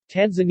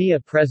Tanzania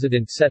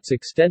President sets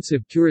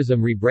extensive tourism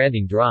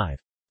rebranding drive.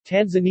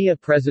 Tanzania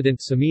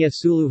President Samia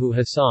Suluhu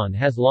Hassan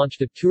has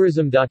launched a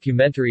tourism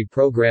documentary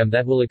program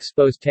that will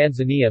expose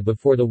Tanzania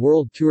before the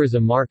world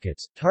tourism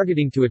markets,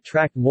 targeting to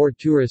attract more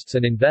tourists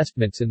and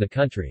investments in the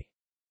country.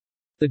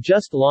 The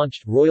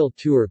just-launched Royal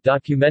Tour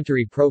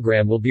documentary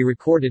program will be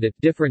recorded at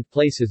different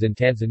places in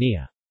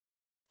Tanzania.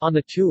 On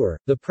the tour,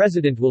 the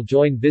president will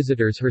join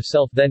visitors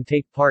herself, then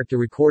take part to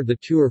record the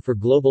tour for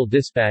global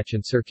dispatch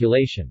and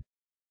circulation.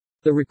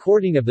 The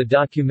recording of the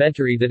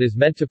documentary that is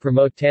meant to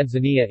promote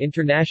Tanzania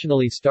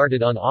internationally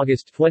started on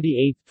August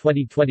 28,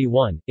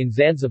 2021, in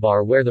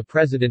Zanzibar, where the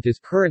president is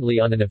currently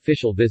on an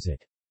official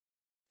visit.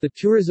 The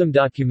tourism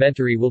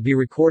documentary will be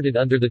recorded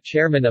under the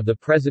chairman of the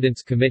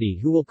President's Committee,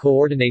 who will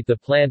coordinate the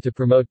plan to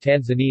promote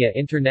Tanzania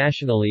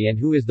internationally and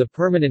who is the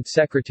permanent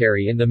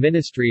secretary in the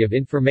Ministry of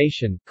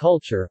Information,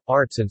 Culture,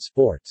 Arts and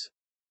Sports.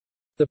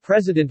 The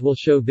president will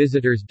show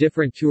visitors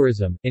different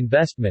tourism,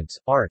 investments,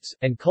 arts,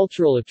 and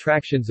cultural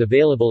attractions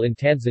available in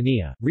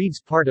Tanzania,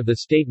 reads part of the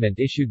statement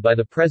issued by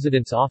the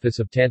President's Office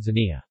of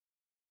Tanzania.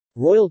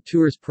 Royal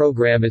Tours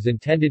program is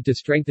intended to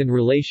strengthen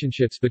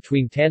relationships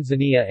between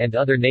Tanzania and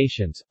other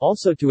nations,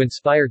 also to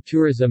inspire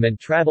tourism and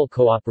travel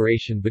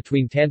cooperation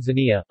between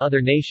Tanzania,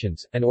 other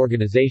nations, and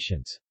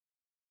organizations.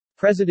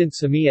 President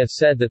Samia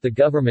said that the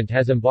government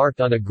has embarked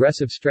on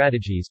aggressive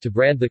strategies to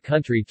brand the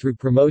country through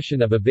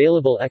promotion of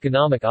available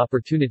economic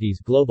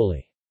opportunities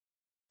globally.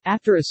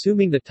 After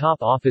assuming the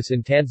top office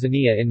in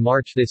Tanzania in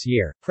March this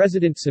year,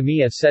 President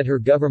Samia said her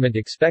government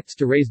expects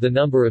to raise the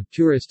number of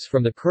tourists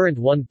from the current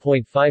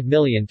 1.5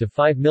 million to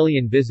 5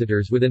 million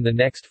visitors within the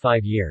next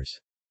 5 years.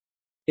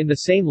 In the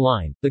same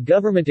line, the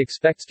government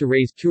expects to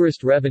raise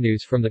tourist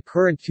revenues from the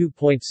current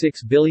 $2.6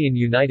 billion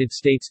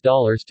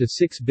to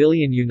 $6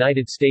 billion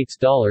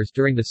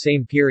during the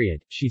same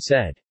period, she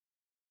said.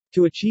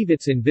 To achieve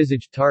its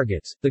envisaged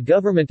targets, the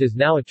government is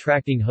now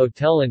attracting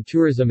hotel and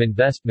tourism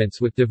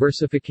investments with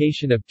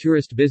diversification of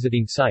tourist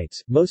visiting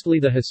sites, mostly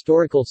the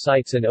historical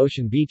sites and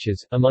ocean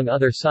beaches, among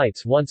other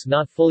sites once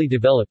not fully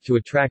developed to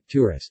attract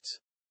tourists.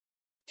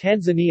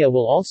 Tanzania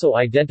will also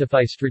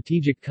identify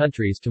strategic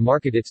countries to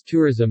market its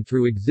tourism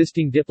through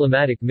existing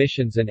diplomatic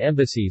missions and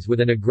embassies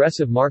with an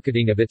aggressive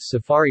marketing of its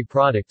safari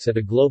products at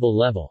a global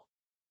level.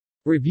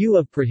 Review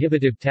of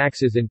prohibitive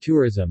taxes in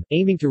tourism,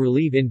 aiming to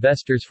relieve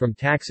investors from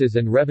taxes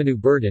and revenue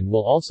burden,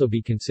 will also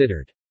be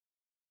considered.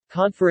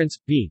 Conference,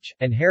 beach,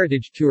 and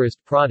heritage tourist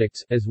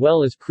products, as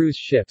well as cruise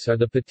ships, are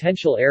the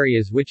potential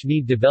areas which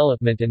need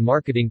development and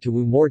marketing to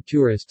woo more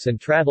tourists and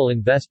travel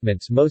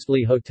investments,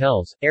 mostly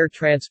hotels, air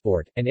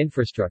transport, and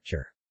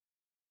infrastructure.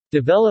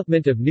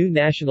 Development of new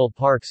national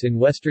parks in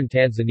western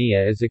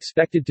Tanzania is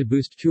expected to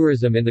boost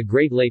tourism in the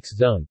Great Lakes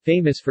Zone,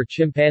 famous for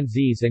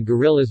chimpanzees and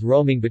gorillas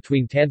roaming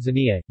between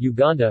Tanzania,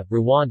 Uganda,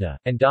 Rwanda,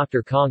 and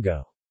Dr.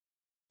 Congo.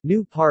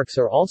 New parks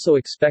are also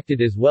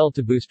expected as well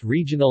to boost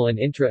regional and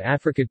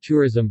intra-Africa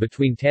tourism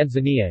between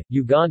Tanzania,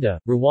 Uganda,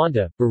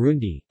 Rwanda,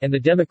 Burundi, and the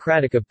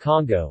Democratic of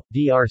Congo,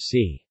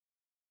 DRC.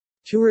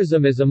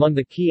 Tourism is among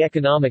the key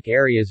economic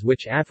areas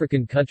which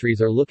African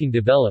countries are looking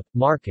to develop,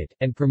 market,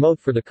 and promote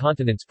for the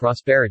continent's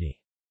prosperity.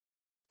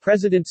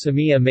 President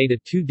Samia made a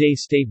 2-day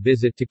state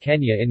visit to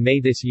Kenya in May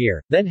this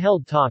year, then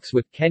held talks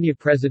with Kenya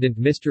President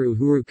Mr.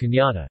 Uhuru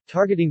Kenyatta,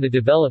 targeting the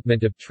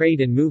development of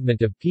trade and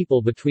movement of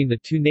people between the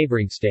two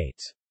neighboring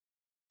states.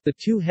 The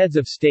two heads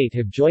of state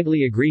have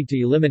jointly agreed to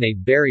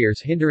eliminate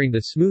barriers hindering the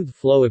smooth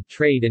flow of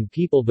trade and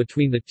people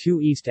between the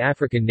two East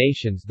African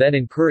nations, then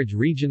encourage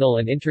regional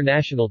and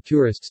international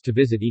tourists to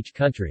visit each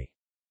country.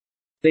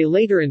 They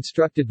later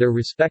instructed their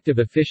respective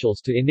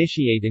officials to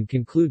initiate and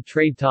conclude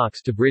trade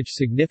talks to bridge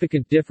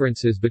significant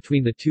differences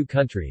between the two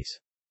countries.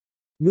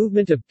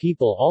 Movement of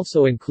people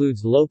also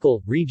includes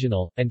local,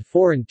 regional, and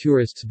foreign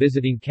tourists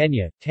visiting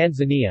Kenya,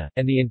 Tanzania,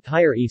 and the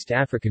entire East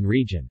African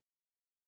region.